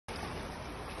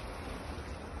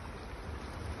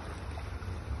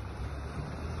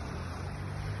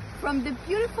from the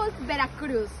beautiful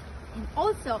Veracruz and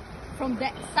also from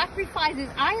the Sacrifices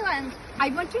Island, I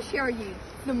want to share you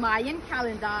the Mayan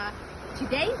calendar.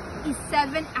 Today is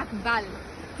 7 AKBAL,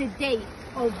 the day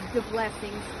of the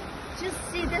blessings. Just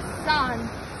see the sun,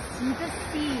 see the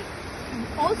sea, and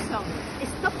also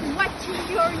stop watching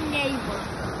your neighbor.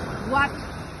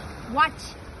 Watch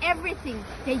everything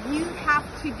that you have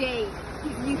today.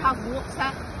 If you have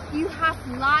water, you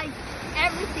have life,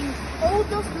 everything, all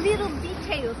those little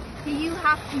details that you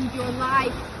have in your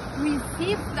life,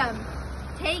 receive them,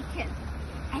 take it,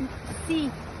 and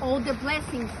see all the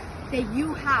blessings that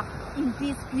you have in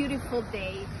this beautiful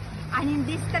day. And in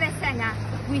this trecena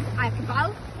with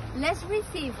AKBAL, let's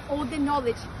receive all the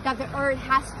knowledge that the earth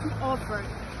has to offer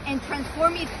and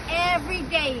transform it every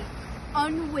day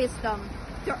on wisdom.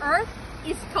 The earth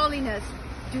is calling us.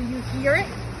 Do you hear it?